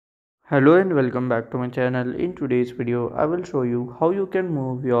Hello and welcome back to my channel. In today's video, I will show you how you can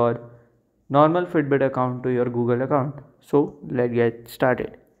move your normal Fitbit account to your Google account. So let's get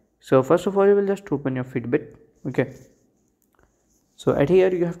started. So first of all, you will just open your Fitbit. Okay. So at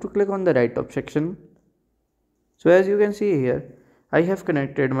here, you have to click on the right top section. So as you can see here, I have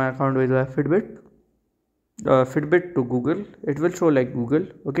connected my account with my Fitbit to Google. It will show like Google.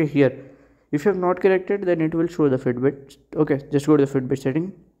 Okay, here. If you have not connected, then it will show the Fitbit. Okay, just go to the Fitbit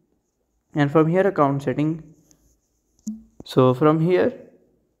setting. And from here account setting, so from here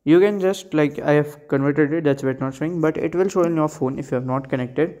you can just like I have converted it, that's why it's not showing, but it will show in your phone if you have not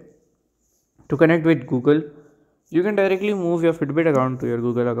connected. To connect with Google, you can directly move your Fitbit account to your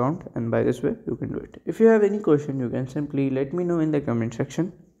Google account, and by this way you can do it. If you have any question, you can simply let me know in the comment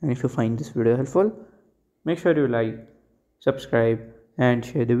section, and if you find this video helpful, make sure you like, subscribe and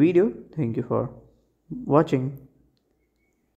share the video. Thank you for watching.